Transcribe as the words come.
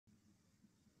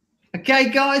Okay,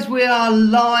 guys, we are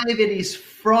live. It is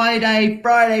Friday,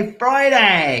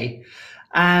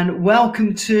 and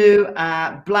welcome to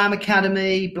Blam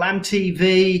Academy, Blam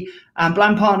TV, and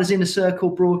Blam Partners Inner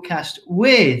Circle broadcast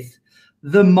with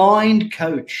the Mind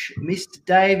Coach, Mr.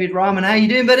 David Rahman. How you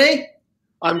doing, buddy?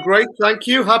 I'm great, thank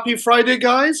you. Happy Friday,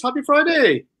 guys. Happy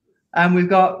Friday. And we've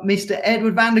got Mr.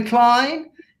 Edward van der Klein,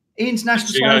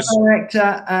 International Sales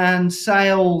Director and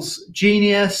Sales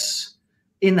Genius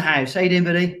in the house. How you doing,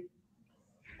 buddy?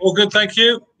 All good, thank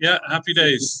you. Yeah, happy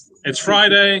days. It's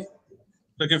Friday.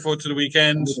 Looking forward to the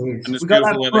weekend. And it's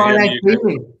beautiful weather here in the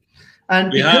UK.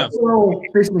 And because we're all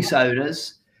business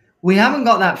owners, we haven't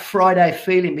got that Friday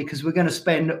feeling because we're going to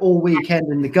spend all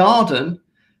weekend in the garden.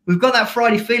 We've got that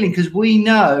Friday feeling because we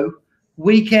know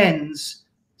weekends,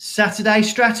 Saturday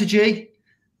strategy,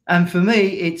 and for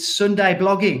me, it's Sunday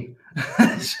blogging.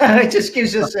 So it just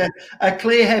gives us a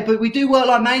clear head. But we do work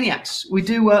like maniacs. We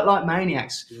do work like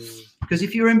maniacs. Because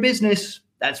if you're in business,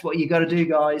 that's what you got to do,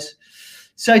 guys.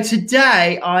 So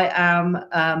today I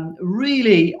am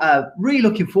really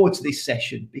looking forward to this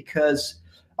session because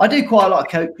I do quite a lot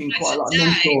of coaching, quite a lot of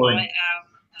mentoring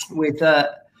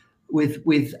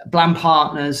with Blam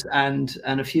Partners and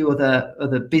a few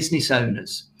other business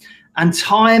owners. And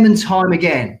time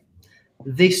again,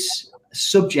 this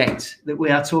subject that we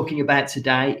are talking about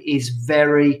today is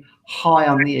very high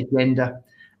on the agenda.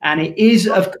 And it is,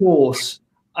 of course,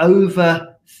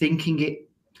 overthinking it,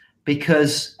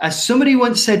 because as somebody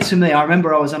once said to me, I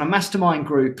remember I was on a mastermind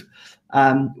group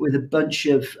with a bunch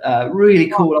of really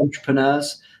cool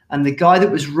entrepreneurs, and the guy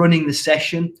that was running the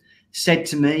session said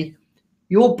to me,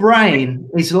 your brain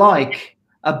is like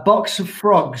a box of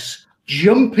frogs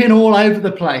jumping all over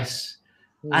the place.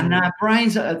 And our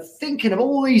brains are thinking of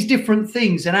all these different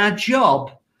things, and our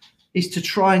job is to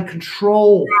try and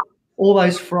control all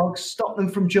those frogs, stop them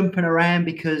from jumping around,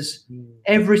 because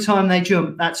every time they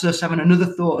jump, that's us having another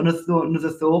thought. And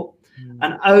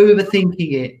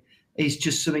overthinking it is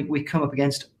just something we come up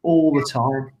against all the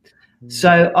time.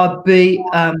 So I'd be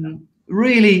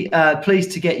really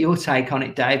pleased to get your take on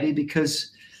it, David,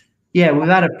 because, yeah, we've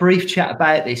had a brief chat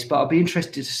about this, but I'd be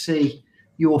interested to see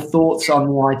your thoughts on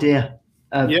the idea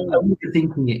of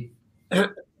overthinking it.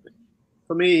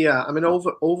 For me, I mean,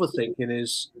 overthinking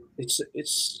is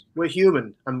it's we're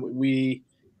human, and we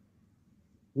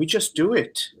just do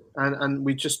it, and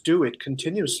we just do it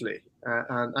continuously.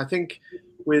 And I think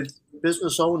with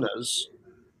business owners,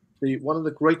 one of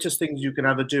the greatest things you can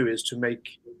ever do is to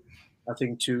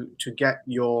get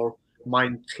your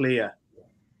mind clear.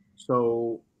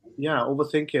 So yeah,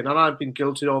 overthinking, and I've been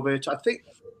guilty of it. I think,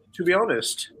 to be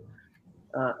honest,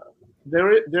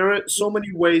 there are so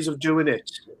many ways of doing it,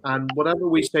 and whatever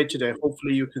we say today,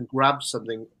 hopefully you can grab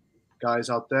something,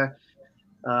 guys out there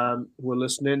who are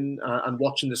listening and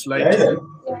watching this later,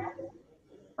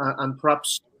 and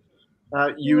perhaps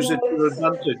use it to your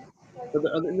advantage. But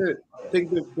I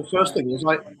think the first thing is,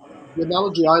 like, the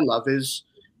analogy I love is,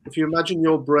 if you imagine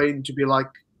your brain to be like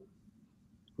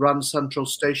Grand Central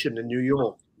Station in New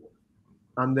York,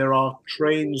 and there are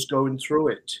trains going through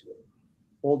it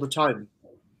all the time.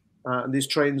 And these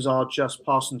trains are just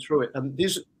passing through it. And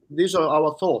these are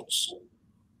our thoughts.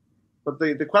 But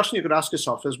the question you could ask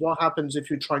yourself is, what happens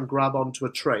if you try and grab onto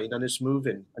a train and it's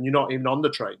moving and you're not even on the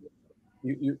train?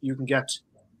 You can get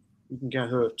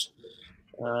hurt.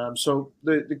 So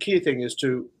the key thing is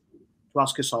to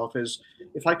ask yourself is,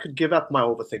 if I could give up my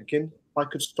overthinking, if I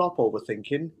could stop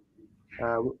overthinking,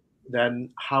 then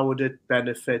how would it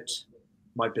benefit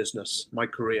my business, my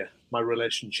career, my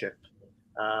relationship?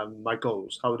 My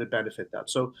goals, how would it benefit that?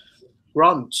 So,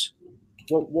 Grant,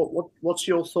 what's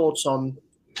your thoughts on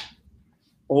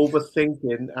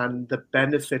overthinking and the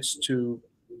benefits to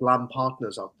Blam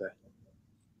Partners out there?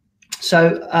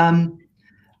 So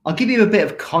I'll give you a bit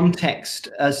of context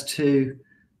as to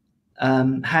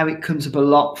how it comes up a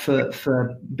lot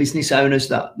for business owners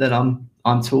that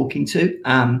I'm talking to,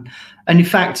 and in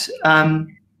fact,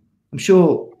 I'm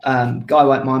sure Guy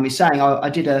won't mind me saying I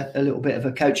did a little bit of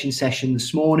a coaching session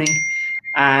this morning,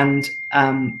 and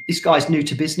this guy's new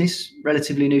to business,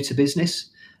 relatively new to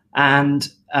business, and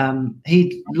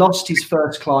he'd lost his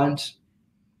first client.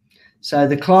 So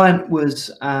the client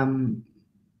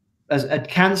had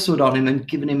cancelled on him and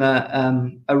given him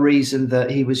a reason that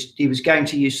he was going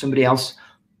to use somebody else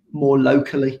more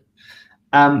locally,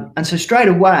 and so straight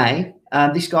away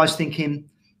this guy's thinking,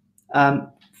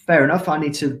 fair enough, I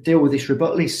need to deal with this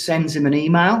rebuttal. He sends him an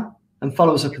email and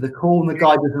follows up with a call, and the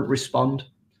guy doesn't respond.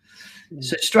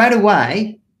 So straight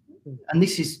away, and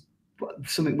this is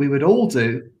something we would all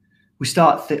do, we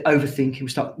start overthinking. We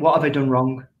start, what have I done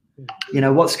wrong? You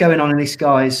know, what's going on in this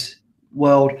guy's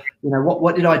world.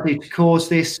 What did I do to cause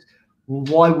this?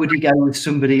 Why would he go with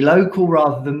somebody local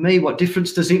rather than me? What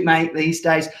difference does it make these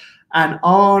days? And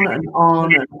on and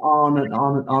on and on and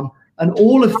on and on. And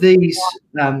all of these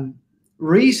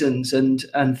reasons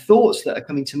and thoughts that are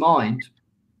coming to mind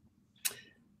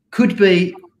could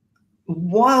be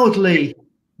wildly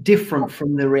different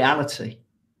from the reality,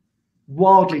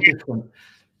 wildly different.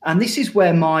 And this is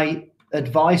where my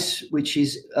advice, which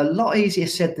is a lot easier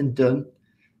said than done,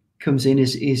 comes in,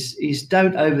 is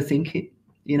don't overthink it.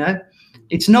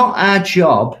 It's not our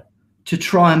job to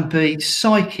try and be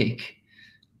psychic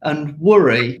and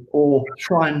worry or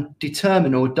try and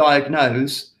determine or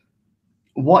diagnose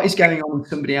what is going on in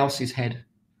somebody else's head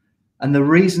and the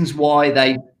reasons why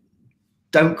they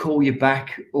don't call you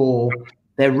back or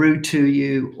they're rude to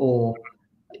you or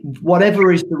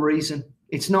whatever is the reason.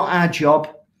 It's not our job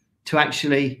to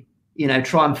actually,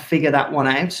 try and figure that one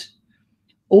out.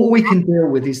 All we can deal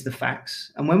with is the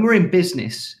facts. And when we're in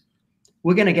business,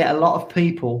 we're going to get a lot of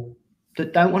people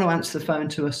that don't want to answer the phone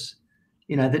to us,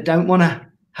 that don't want to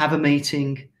have a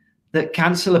meeting, that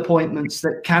cancel appointments,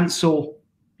 that cancel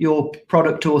your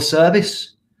product or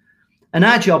service. And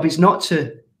our job is not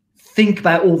to think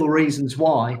about all the reasons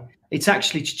why. It's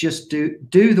actually to just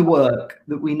do the work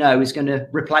that we know is going to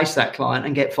replace that client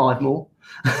and get 5 more.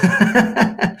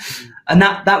 And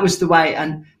that was the way.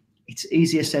 And it's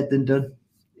easier said than done.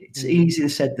 It's easier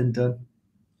said than done.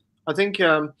 I think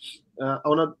I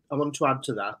want to add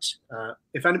to that.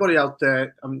 If anybody out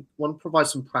there, I want to provide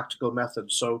some practical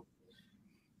methods. So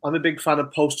I'm a big fan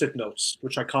of Post-it notes,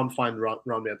 which I can't find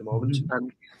around me at the moment. Mm-hmm.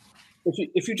 And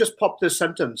if you just pop this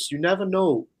sentence, you never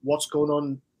know what's going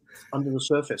on under the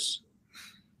surface.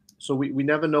 So we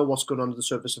never know what's going on under the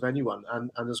surface of anyone.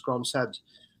 And as Graham said,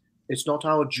 it's not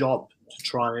our job to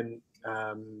try and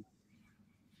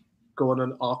go on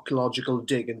an archaeological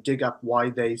dig and dig up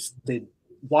why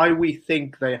we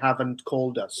think they haven't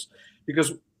called us.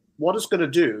 Because what it's going to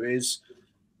do is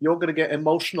you're going to get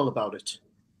emotional about it,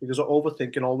 because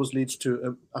overthinking always leads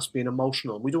to us being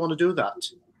emotional. We don't want to do that,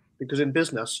 because in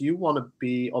business, you want to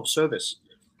be of service,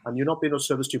 and you're not being of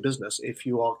service to your business if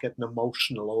you are getting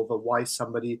emotional over why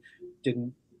somebody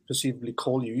didn't perceivably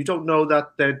call you. You don't know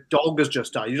that their dog has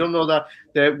just died. You don't know that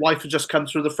their wife has just come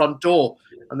through the front door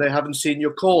and they haven't seen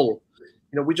your call.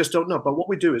 We just don't know. But what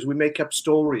we do is we make up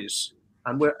stories,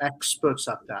 and we're experts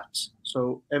at that.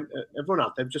 So everyone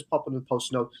out there, just pop in a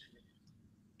post note.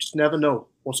 Just never know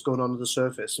what's going on under the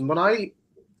surface. And when I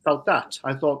felt that,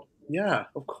 I thought, yeah,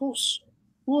 of course.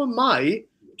 Who am I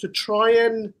to try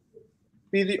and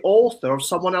be the author of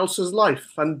someone else's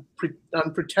life and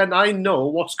pretend I know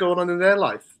what's going on in their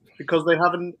life because they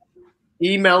haven't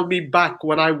emailed me back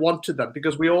when I wanted them?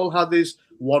 Because we all have these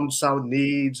wants, our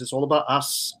needs. It's all about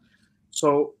us.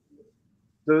 So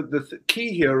the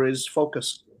key here is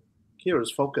focus.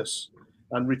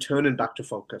 And returning back to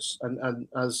focus. And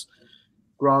as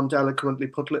Grant eloquently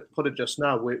put it just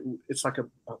now, it's like a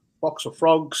box of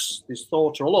frogs. These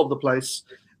thoughts are all over the place.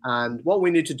 And what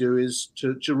we need to do is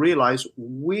to realize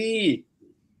we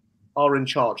are in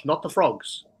charge, not the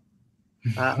frogs.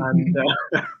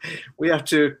 We have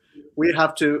to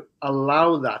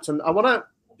allow that. And I want to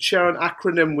share an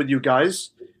acronym with you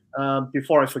guys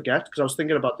before I forget, because I was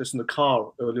thinking about this in the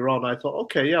car earlier on. I thought,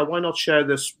 okay, yeah, why not share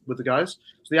this with the guys?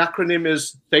 So the acronym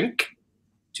is THINK,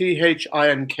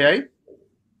 THINK.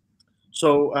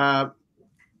 So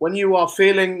when you are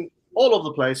feeling all over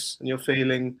the place and you're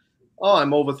feeling, oh,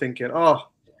 I'm overthinking,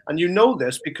 and you know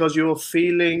this because you're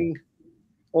feeling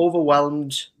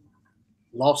overwhelmed,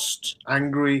 lost,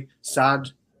 angry, sad,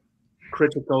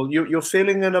 critical. You're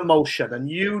feeling an emotion, and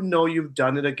you've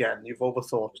done it again. You've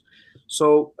overthought.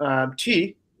 So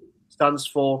T stands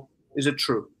for, is it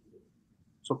true?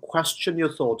 So question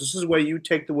your thoughts. This is where you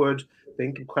take the word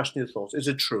think and question your thoughts. Is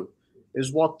it true?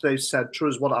 Is what they said true?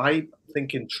 Is what I'm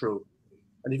thinking true?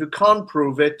 And if you can't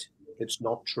prove it, it's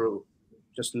not true.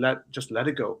 Just let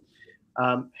it go.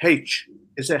 H,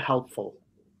 is it helpful?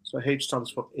 So H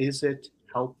stands for, is it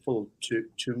helpful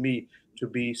to me to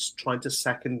be trying to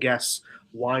second guess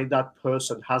why that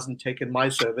person hasn't taken my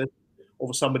service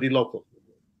over somebody local?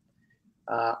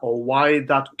 Or why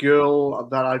that girl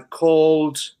that I've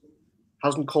called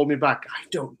hasn't called me back. I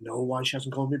don't know why she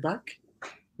hasn't called me back.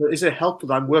 But is it helpful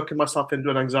that I'm working myself into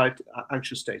an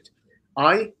anxious state?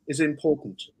 I, is it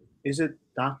important? Is it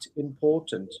that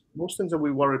important? Most things that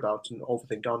we worry about and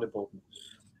overthink aren't important.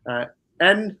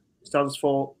 N stands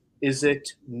for, is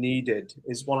it needed?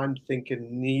 Is what I'm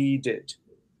thinking needed?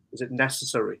 Is it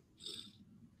necessary?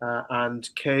 And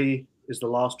K is the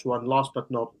last one. Last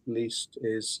but not least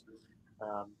is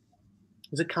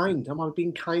it kind? Am I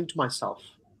being kind to myself?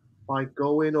 by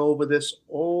going over this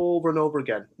over and over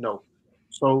again. No.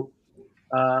 So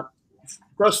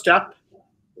first step,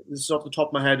 this is off the top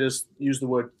of my head, is use the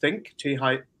word think,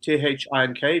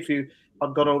 T-H-I-N-K. If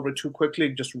I've gone over it too quickly,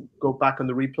 just go back on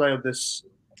the replay of this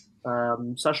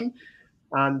session.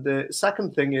 And the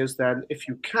second thing is then, if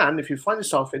you find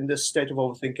yourself in this state of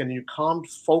overthinking and you can't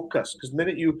focus, because the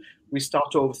minute we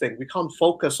start to overthink, we can't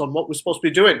focus on what we're supposed to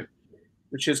be doing,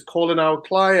 which is calling our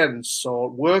clients or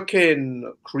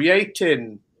working,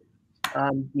 creating,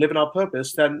 living our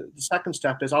purpose, then the second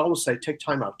step is, I always say, take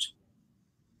time out.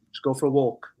 Just go for a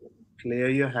walk, clear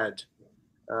your head.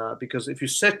 Because if you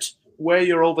sit where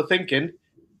you're overthinking,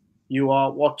 you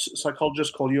are what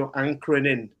psychologists call you're anchoring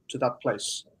in to that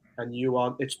place. And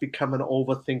it's become an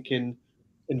overthinking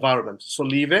environment. So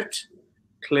leave it,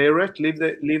 clear it, leave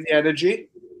the energy.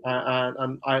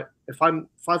 If I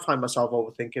find myself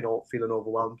overthinking or feeling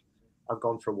overwhelmed, I've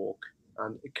gone for a walk,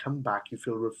 and you come back, you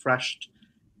feel refreshed,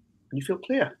 and you feel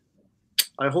clear.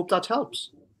 I hope that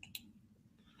helps.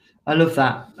 I love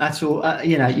that. That's all.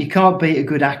 You can't beat a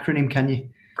good acronym, can you?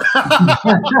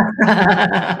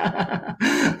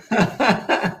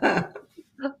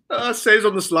 Says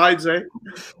on the slides, eh?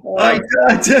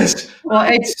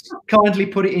 Ed's kindly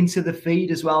put it into the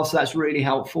feed as well, so that's really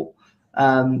helpful.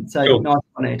 Cool. Nice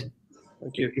one, Ed.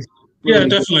 Thank you. Really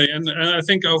definitely. And I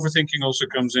think overthinking also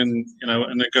comes in,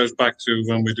 and it goes back to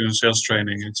when we're doing sales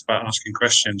training. It's about asking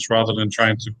questions rather than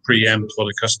trying to preempt what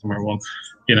a customer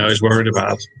is worried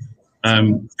about.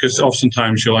 Because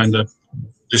oftentimes you'll end up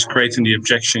just creating the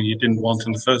objection you didn't want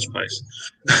in the first place.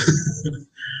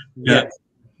 Yeah.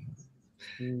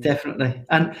 Definitely.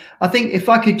 And I think if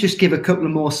I could just give a couple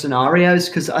of more scenarios,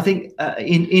 because I think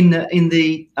in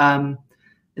the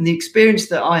experience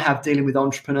that I have dealing with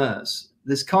entrepreneurs,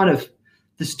 there's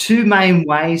two main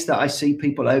ways that I see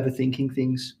people overthinking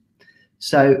things.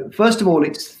 So first of all,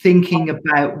 it's thinking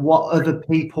about what other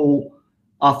people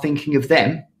are thinking of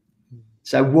them.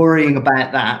 So worrying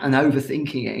about that and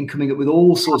overthinking it and coming up with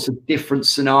all sorts of different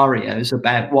scenarios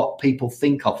about what people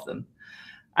think of them.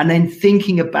 And then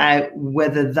thinking about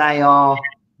whether they are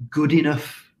good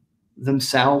enough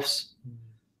themselves.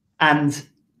 And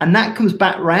that comes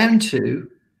back round to,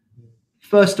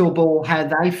 first of all, how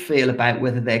they feel about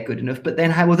whether they're good enough, but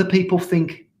then how other people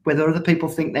think, whether other people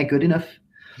think they're good enough.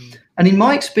 And in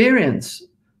my experience,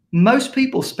 most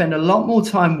people spend a lot more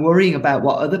time worrying about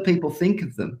what other people think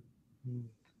of them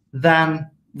than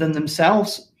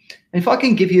themselves. And if I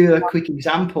can give you a quick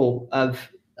example of,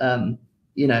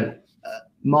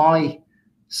 my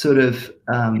sort of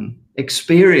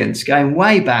experience going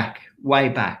way back.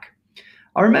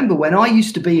 I remember when I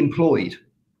used to be employed,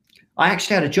 I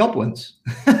actually had a job once,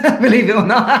 believe it or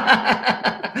not.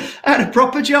 I had a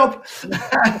proper job.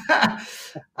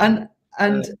 and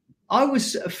I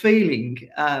was feeling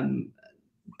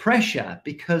pressure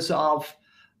because of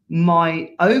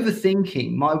my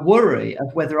overthinking, my worry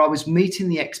of whether I was meeting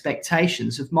the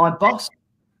expectations of my boss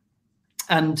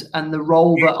and the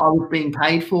role that I was being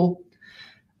paid for.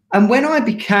 And when I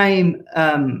became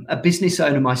a business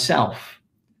owner myself,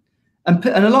 and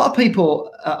a lot of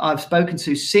people I've spoken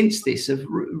to since this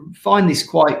find this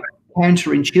quite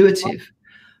counterintuitive.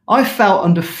 I felt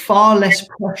under far less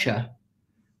pressure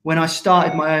when I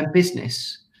started my own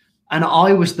business and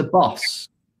I was the boss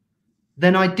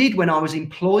than I did when I was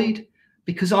employed,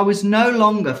 because I was no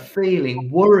longer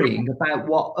worrying about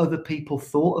what other people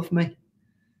thought of me.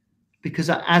 Because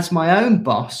as my own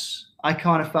boss, I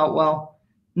kind of felt, well,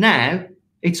 now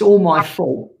it's all my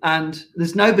fault and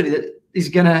there's nobody that is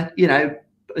going to,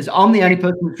 as I'm the only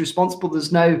person that's responsible,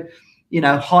 there's no,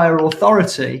 higher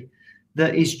authority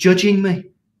that is judging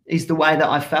me, is the way that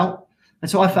I felt.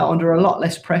 And so I felt under a lot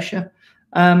less pressure.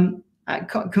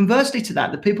 Conversely to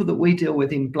that, the people that we deal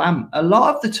with in Blam, a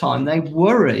lot of the time they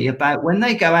worry about when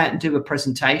they go out and do a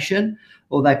presentation,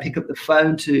 or they pick up the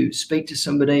phone to speak to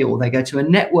somebody, or they go to a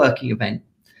networking event.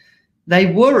 They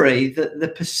worry that the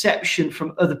perception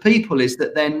from other people is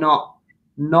that they're not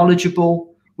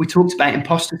knowledgeable. We talked about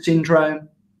imposter syndrome.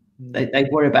 They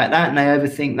worry about that and they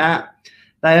overthink that.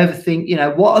 They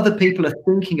overthink, what other people are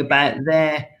thinking about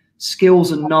their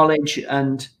skills and knowledge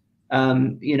and,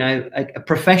 a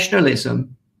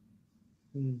professionalism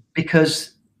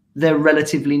because they're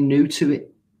relatively new to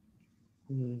it.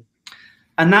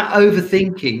 And that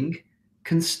overthinking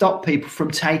can stop people from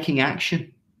taking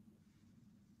action.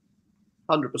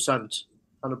 100%.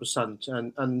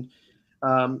 And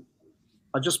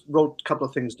I just wrote a couple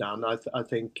of things down. I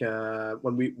think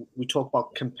when we talk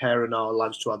about comparing our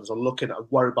lives to others or looking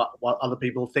at worry about what other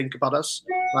people think about us,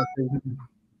 I think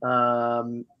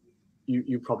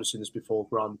you've probably seen this before,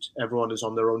 Grant. Everyone is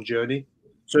on their own journey.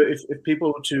 So if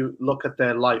people were to look at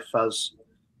their life as,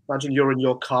 imagine you're in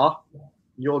your car,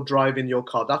 you're driving your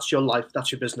car, that's your life,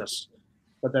 that's your business.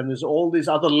 But then there's all these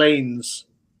other lanes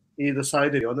either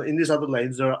side of you. And in these other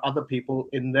lanes, there are other people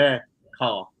in their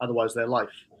car, otherwise their life.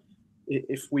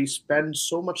 If we spend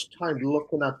so much time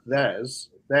looking at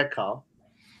their car,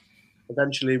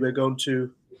 eventually we're going to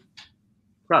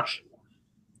crash.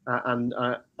 And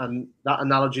that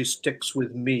analogy sticks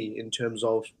with me in terms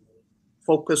of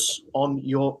focus on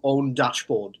your own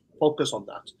dashboard. Focus on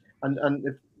that. And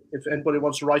if anybody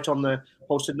wants to write on the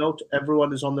post-it note,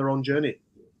 everyone is on their own journey.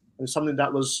 And it's something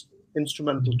that was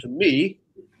instrumental to me,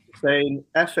 saying,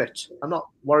 F it. I'm not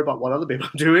worried about what other people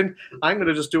are doing. I'm going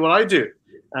to just do what I do.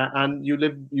 And you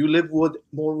live with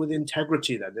more with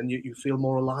integrity then, and you feel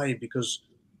more alive because,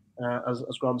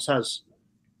 as Graham says,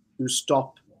 you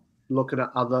stop looking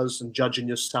at others and judging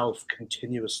yourself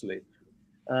continuously.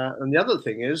 And the other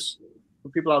thing is, for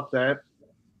people out there,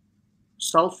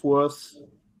 self-worth,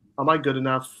 am I good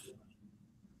enough?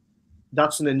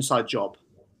 That's an inside job.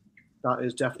 That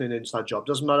is definitely an inside job.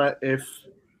 Doesn't matter if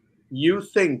you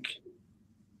think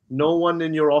no one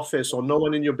in your office or no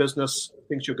one in your business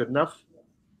thinks you're good enough.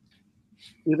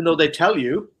 Even though they tell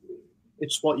you,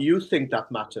 it's what you think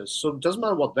that matters. So it doesn't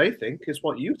matter what they think, it's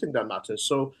what you think that matters.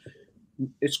 So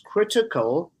it's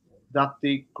critical that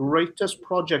the greatest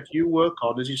project you work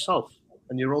on is yourself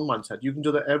and your own mindset. You can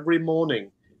do that every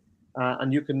morning,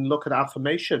 and you can look at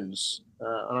affirmations.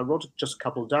 And I wrote just a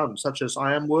couple down, such as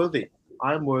I am worthy,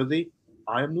 I am worthy,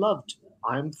 I am loved,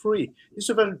 I am free. These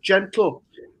are very gentle.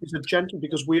 These are gentle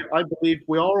because I believe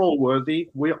we are all worthy,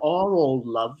 we are all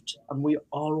loved, and we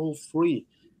are all free.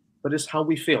 But it's how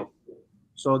we feel.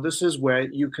 So this is where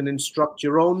you can instruct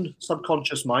your own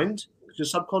subconscious mind. Your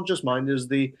subconscious mind is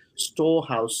the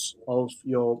storehouse of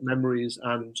your memories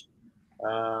and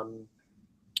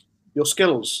your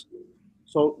skills.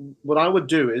 So what I would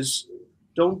do is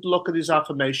don't look at these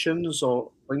affirmations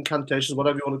or incantations,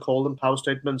 whatever you want to call them, power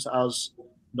statements, as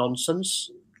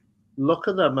nonsense. Look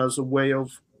at them as a way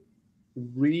of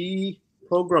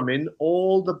reprogramming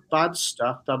all the bad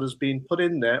stuff that has been put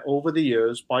in there over the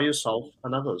years by yourself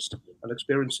and others and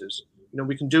experiences.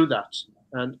 We can do that.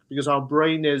 And because our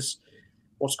brain is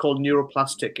what's called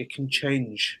neuroplastic, it can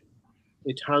change.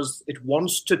 It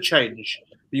wants to change.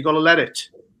 But you got to let it.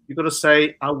 You got to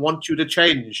say, I want you to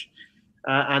change.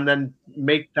 And then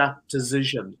make that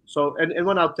decision. So, and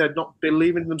anyone out there not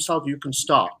believing in themselves, you can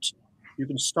start. You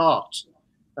can start.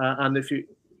 And if you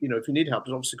need help,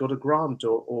 then obviously go to Grant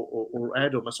or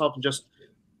Ed or myself and just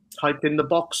type in the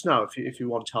box now if you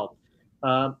want help.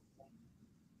 The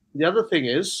other thing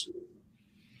is,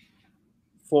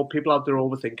 for people out there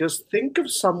overthinkers, think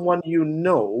of someone you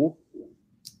know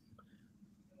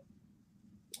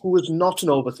who is not an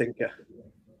overthinker.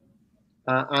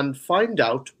 And find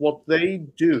out what they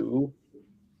do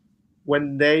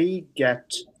when they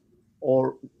get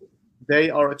or they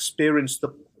are experienced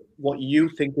what you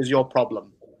think is your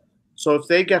problem. So if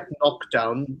they get knocked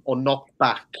down or knocked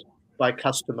back by a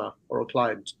customer or a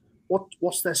client,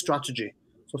 what's their strategy?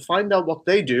 So find out what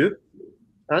they do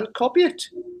and copy it.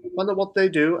 Find out what they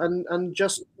do and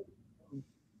just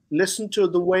listen to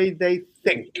the way they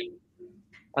think.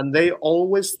 And they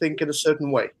always think in a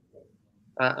certain way.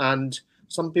 And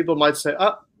some people might say,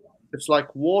 it's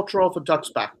like water off a duck's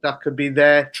back. That could be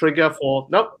their trigger for,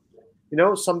 nope.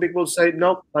 Some people say,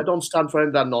 nope, I don't stand for any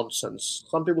of that nonsense.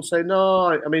 Some people say, no,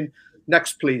 I mean,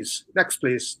 next, please. Next,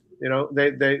 please.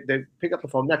 They pick up the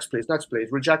phone, next, please,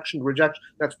 rejection,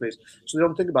 next, please. So they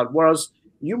don't think about it. Whereas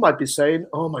you might be saying,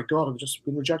 oh my God, I've just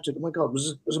been rejected. Oh my God,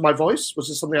 was it my voice? Was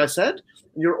this something I said?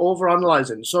 And you're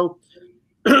overanalyzing. So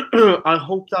I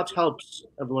hope that helps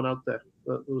everyone out there,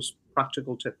 those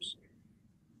practical tips.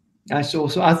 That's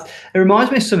awesome. It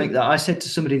reminds me of something that I said to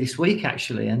somebody this week,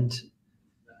 actually, and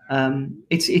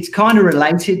it's kind of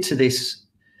related to this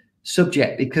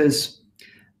subject because,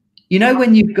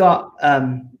 when you've got,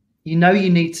 you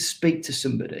need to speak to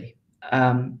somebody,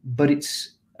 but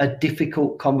it's a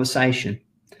difficult conversation,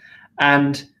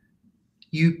 and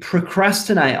you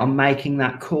procrastinate on making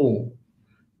that call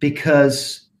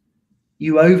because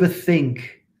you overthink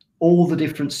all the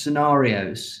different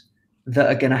scenarios that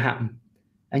are going to happen.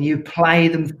 And you play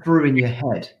them through in your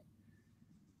head.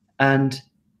 And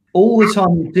all the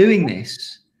time you're doing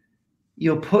this,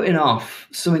 you're putting off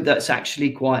something that's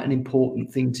actually quite an important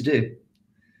thing to do.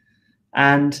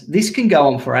 And this can go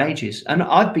on for ages. And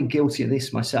I've been guilty of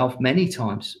this myself many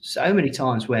times, so many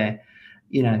times where,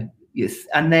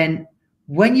 and then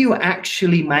when you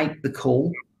actually make the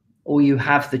call or you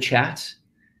have the chat,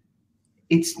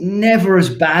 it's never as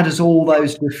bad as all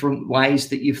those different ways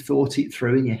that you've thought it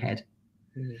through in your head.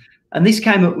 And this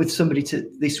came up with somebody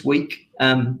this week,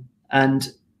 and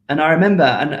I remember,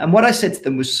 and what I said to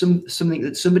them was something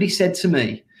that somebody said to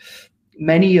me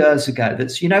many years ago.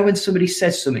 That's, you know, when somebody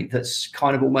says something that's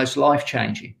kind of almost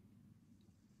life-changing,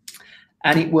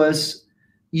 and it was,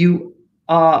 your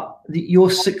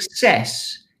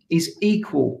success is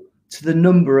equal to the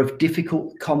number of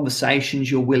difficult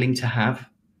conversations you're willing to have.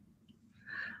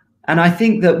 And I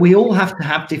think that we all have to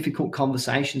have difficult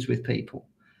conversations with people,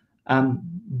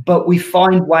 but we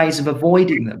find ways of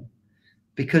avoiding them,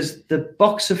 because the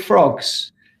box of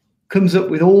frogs comes up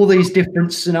with all these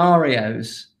different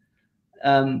scenarios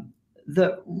that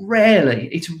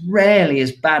it's rarely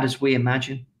as bad as we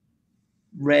imagine.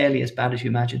 Rarely as bad as you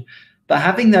imagine. But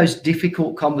having those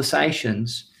difficult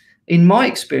conversations, in my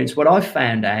experience, what I've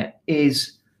found out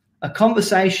is a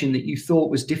conversation that you thought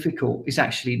was difficult is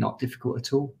actually not difficult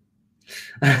at all.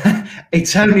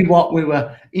 It's only what we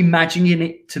were imagining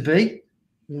it to be.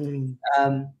 And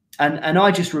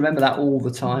I just remember that all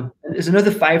the time. There's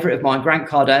another favorite of mine, Grant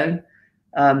Cardone.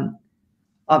 I'm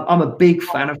a big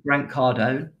fan of Grant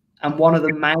Cardone. And one of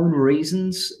the main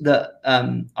reasons that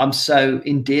I'm so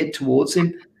endeared towards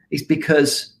him is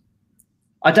because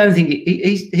I don't think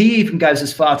he even goes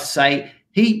as far to say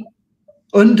he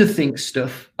underthinks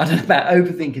stuff. I don't know about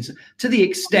overthinking, to the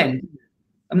extent,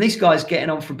 and this guy's getting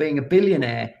on for being a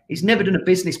billionaire. He's never done a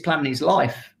business plan in his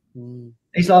life.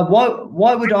 He's like,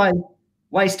 why would I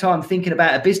waste time thinking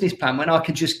about a business plan when I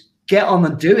could just get on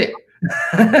and do it?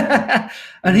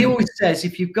 And he always says,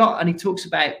 if you've got, and he talks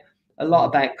about a lot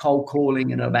about cold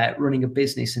calling and about running a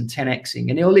business and 10xing.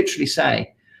 And he'll literally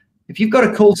say, if you've got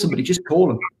to call somebody, just call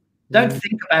them. Don't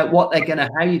think about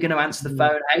how you're going to answer the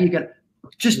phone, how you're going to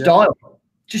just dial,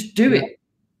 just do it.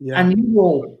 And you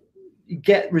will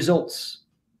get results.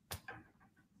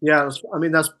 Yeah. I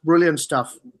mean, that's brilliant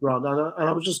stuff, Ron. And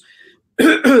I was just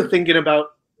thinking about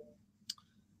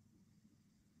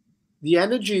the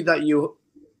energy that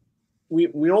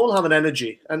we all have an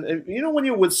energy. And you know, when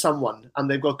you're with someone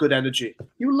and they've got good energy,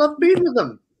 you love being with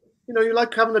them. You know, you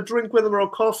like having a drink with them or a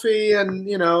coffee, and,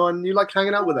 you know, and you like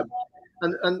hanging out with them.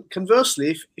 And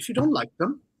conversely, if you don't like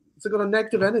them, if they've got a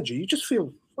negative energy, you just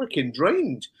feel freaking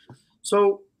drained.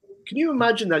 So can you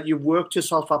imagine that you've worked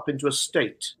yourself up into a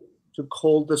state to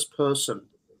call this person?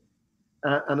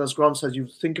 And as Grant says, you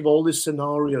think of all these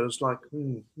scenarios like,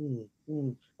 and,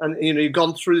 you know, you've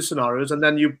gone through the scenarios, and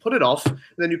then you put it off, and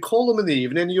then you call them in the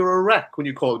evening, and you're a wreck when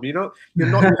you call them, you know, you're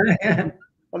not,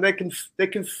 and they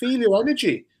can feel your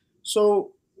energy. So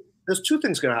there's two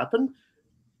things going to happen.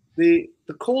 The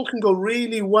call can go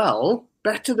really well,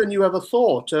 better than you ever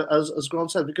thought, as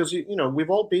Grant said, because, you know, we've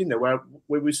all been there where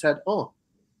we said, oh,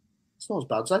 it's not as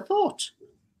bad as I thought.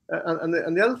 And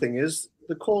the other thing is,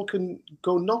 the call can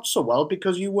go not so well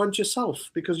because you weren't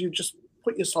yourself, because you just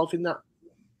put yourself in that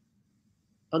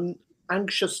an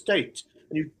anxious state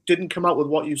and you didn't come out with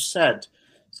what you said.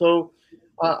 So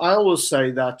I always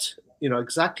say that, you know,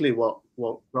 exactly what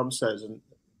Ram says, and,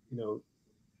 you know,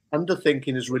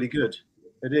 underthinking is really good.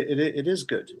 It is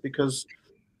good, because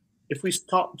if we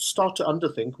start to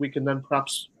underthink, we can then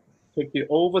perhaps take the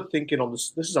overthinking on this.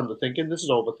 This is underthinking, this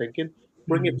is overthinking,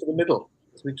 bring it to the middle.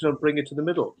 So we can bring it to the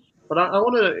middle. But I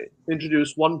want to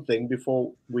introduce one thing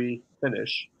before we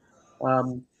finish.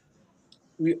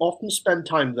 We often spend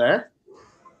time there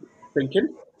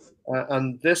thinking,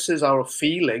 and this is our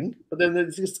feeling. But then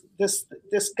there's this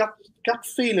gut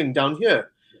feeling down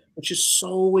here, which is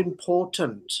so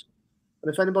important.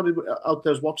 And if anybody out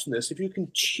there is watching this, if you can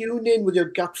tune in with your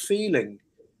gut feeling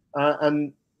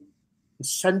and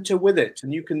center with it,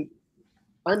 and you can,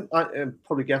 I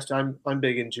probably guessed I'm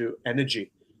big into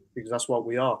energy, because that's what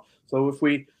we are. So if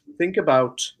we think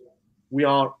about,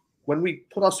 when we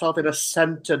put ourselves in a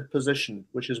centered position,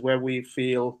 which is where we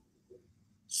feel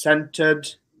centered,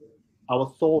 our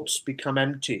thoughts become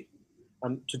empty.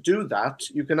 And to do that,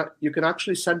 you can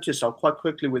actually center yourself quite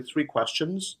quickly with 3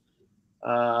 questions.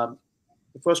 The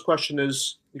first question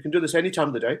is, you can do this any time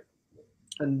of the day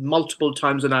and multiple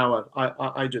times an hour.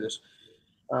 I do this.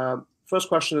 First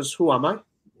question is, who am I?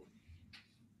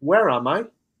 Where am I?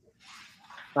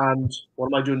 And what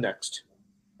am I doing next?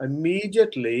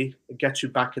 Immediately, it gets you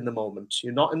back in the moment.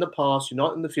 You're not in the past. You're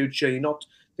not in the future. You're not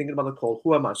thinking about the call.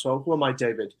 Who am I? So who am I,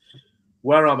 David?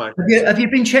 Where am I? Have you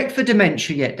been checked for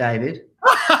dementia yet, David?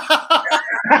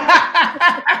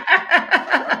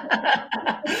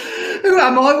 Who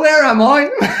am I? Where am I?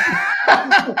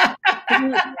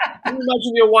 Can you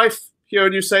imagine your wife here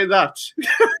and you say that?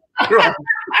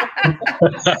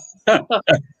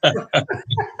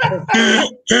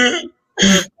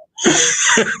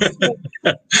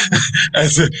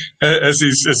 as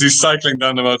he's cycling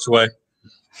down the motorway.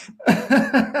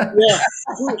 Yeah.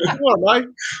 Who am I?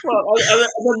 Well,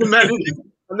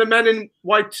 and the men in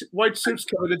white suits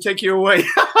come in and take you away.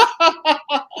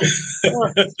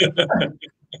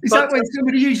 Is that when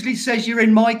somebody usually says you're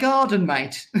in my garden,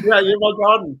 mate? Yeah, you're in my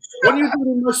garden. What are you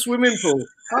doing in my swimming pool?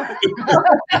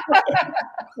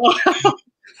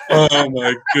 Oh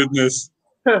my goodness.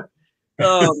 Oh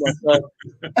my God.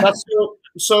 That's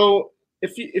so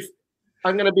if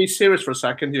I'm gonna be serious for a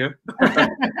second here.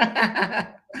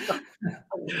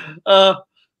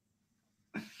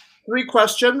 3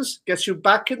 questions gets you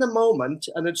back in the moment,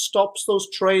 and it stops those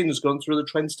trains going through the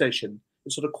train station.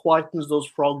 It sort of quietens those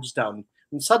frogs down.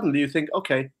 And suddenly you think,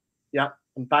 okay, yeah,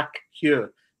 I'm back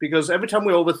here. Because every time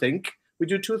we overthink, we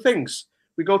do 2 things.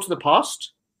 We go to the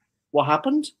past, what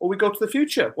happened, or we go to the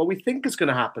future, what we think is going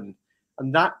to happen.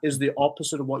 And that is the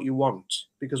opposite of what you want.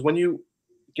 Because when you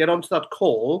get onto that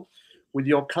call with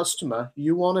your customer,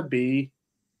 you want to be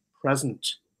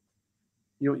present.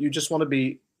 You just want to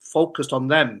be focused on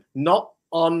them, not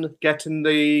on getting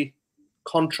the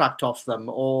contract off them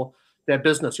or their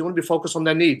business. You want to be focused on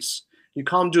their needs. You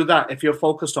can't do that if you're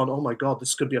focused on, oh my God,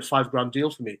 this could be a $5,000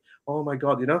 deal for me. Oh my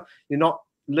God, you're not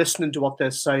listening to what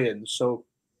they're saying. So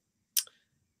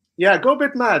yeah, go a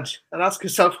bit mad and ask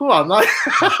yourself, who am I?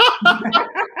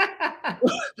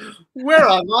 Where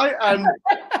am I?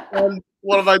 And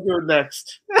what am I doing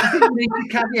next? I think we need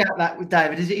to caveat that with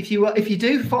David. Is if you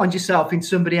do find yourself in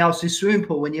somebody else's swimming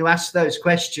pool when you ask those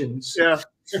questions, yeah,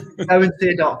 go and see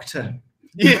a doctor.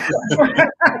 Yeah.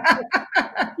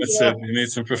 That's it. You need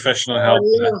some professional help.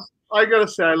 I gotta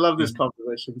say, I love these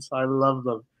conversations. I love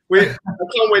them. I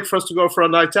can't wait for us to go for a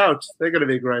night out. They're going to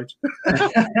be great.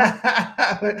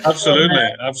 Absolutely.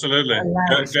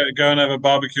 Go and have a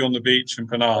barbecue on the beach in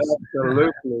Penarth.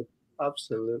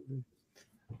 Absolutely.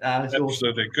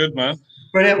 Absolutely. Good, man.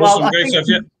 Brilliant. Awesome. Great stuff.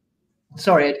 Yeah.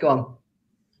 Sorry, Ed, go on.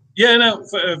 Yeah, no,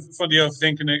 for the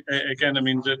overthinking, again, I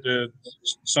mean,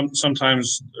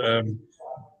 sometimes,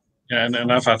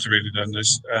 and I've had to really done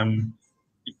this,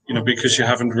 because you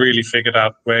haven't really figured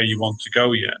out where you want to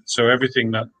go yet. So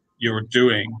everything that you're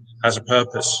doing has a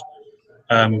purpose,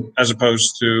 as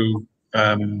opposed to,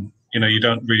 you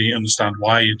don't really understand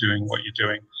why you're doing what you're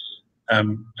doing.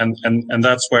 And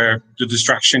that's where the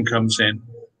distraction comes in.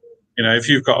 If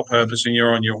you've got a purpose and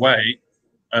you're on your way,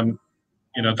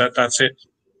 that's it.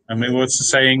 I mean, what's the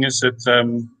saying is that,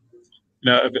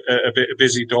 a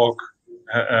busy dog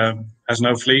has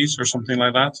no fleas or something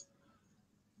like that.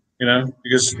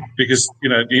 Because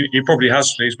he probably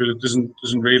has fleas, but it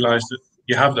doesn't realize that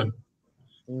you have them.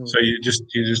 So you're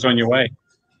just on your way.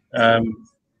 And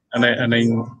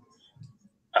then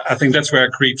I think that's where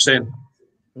it creeps in.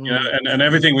 And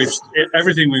everything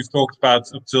we've talked about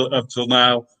up till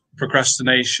now,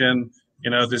 procrastination,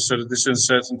 this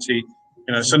uncertainty,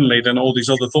 suddenly then all these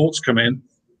other thoughts come in.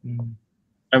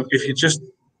 And if you just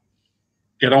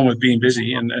get on with being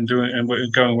busy and doing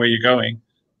and going where you're going,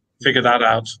 figure that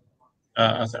out.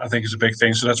 I think is a big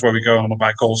thing. So that's where we go on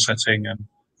about goal setting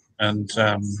and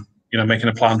making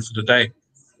a plan for the day,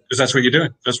 because that's what you're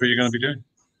doing. That's what you're going to be doing.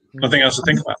 Nothing else to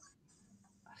think about.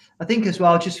 I think as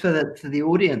well, just for the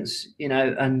audience,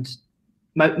 and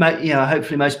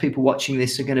hopefully most people watching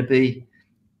this are going to be,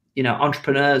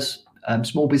 entrepreneurs,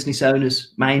 small business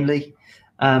owners mainly.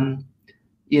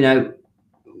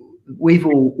 We've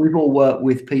all worked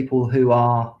with people who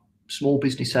are small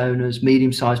business owners,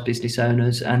 medium-sized business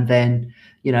owners, and then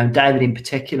David in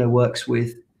particular works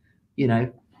with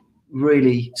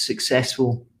really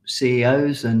successful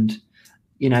CEOs and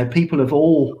people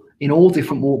in all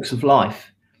different walks of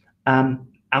life, and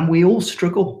we all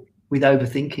struggle with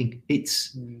overthinking.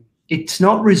 It's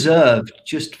not reserved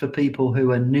just for people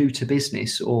who are new to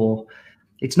business, or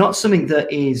it's not something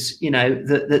that is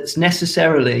that's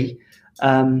necessarily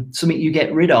something you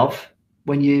get rid of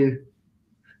when you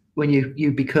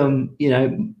become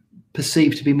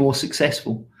perceived to be more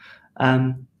successful.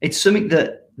 It's something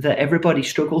that everybody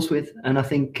struggles with, and I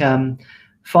think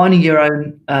finding your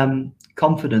own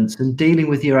confidence and dealing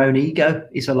with your own ego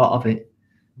is a lot of it,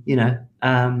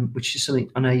 which is something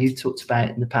I know you talked about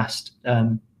in the past,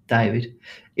 David,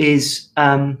 is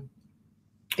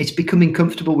it's becoming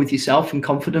comfortable with yourself and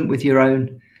confident with your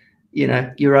own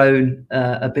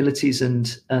abilities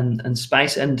and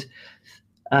space. And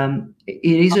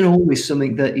it isn't always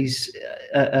something that is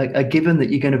a given that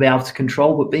you're going to be able to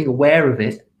control, but being aware of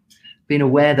it, being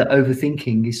aware that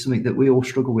overthinking is something that we all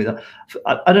struggle with.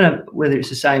 I don't know whether it's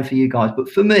the same for you guys, but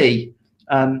for me,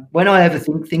 when I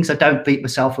overthink things, I don't beat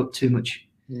myself up too much,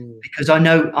 because I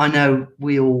know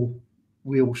we all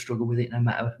struggle with it, no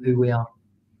matter who we are.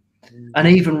 And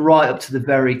even right up to the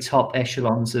very top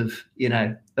echelons of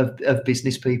of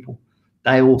business people.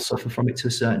 They all suffer from it to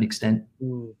a certain extent.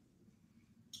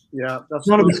 Yeah, that's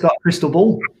none of us got a crystal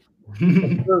ball.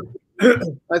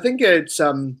 I think it's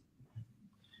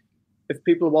if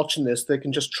people are watching this, they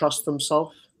can just trust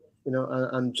themselves, you know,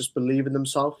 and just believe in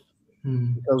themselves.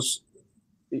 Because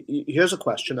here's a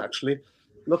question, actually.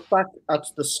 Look back at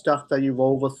the stuff that you've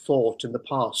overthought in the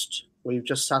past, where you've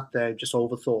just sat there and just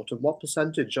overthought, and what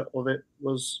percentage of it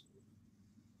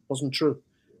wasn't true.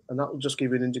 And that will just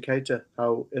give you an indicator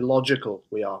how illogical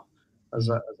we are as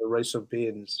a race of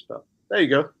beings. But there you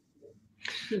go.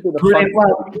 Brilliant.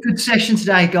 Well, good session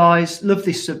today, guys. Love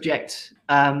this subject.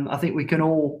 I think we can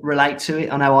all relate to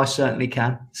it. I know I certainly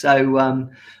can. So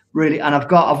really, and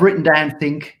I've written down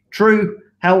think, true,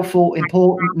 helpful,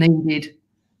 important, needed,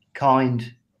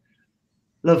 kind.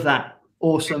 Love that.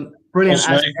 Awesome. Brilliant.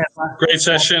 Awesome. Great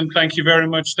session. Thank you very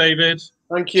much, David.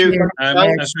 Thank you.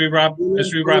 As we wrap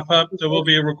up, there will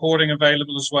be a recording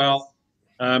available as well.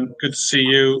 Good to see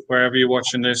you wherever you're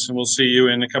watching this, and we'll see you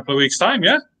in a couple of weeks' time.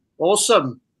 Yeah.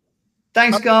 Awesome.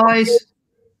 Thanks, guys.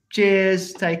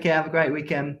 Cheers. Take care. Have a great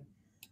weekend.